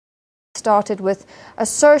started with a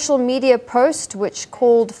social media post which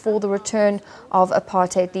called for the return of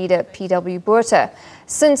apartheid leader P.W. Botha.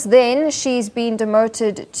 Since then, she's been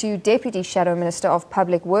demoted to Deputy Shadow Minister of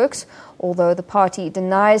Public Works, although the party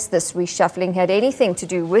denies this reshuffling had anything to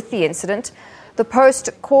do with the incident. The post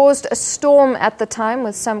caused a storm at the time,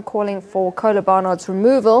 with some calling for Kohler-Barnard's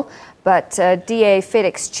removal, but DA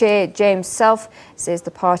Fedex Chair James Self says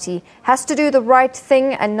the party has to do the right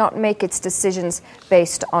thing and not make its decisions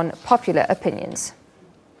based on popular opinions.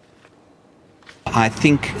 I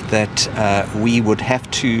think that we would have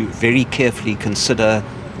to very carefully consider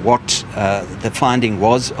what the finding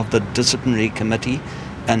was of the disciplinary committee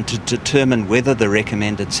and to determine whether the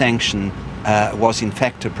recommended sanction was in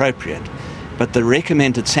fact appropriate. But the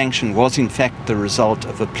recommended sanction was in fact the result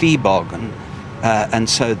of a plea bargain, and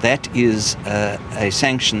so that is a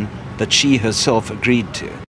sanction that she herself agreed to.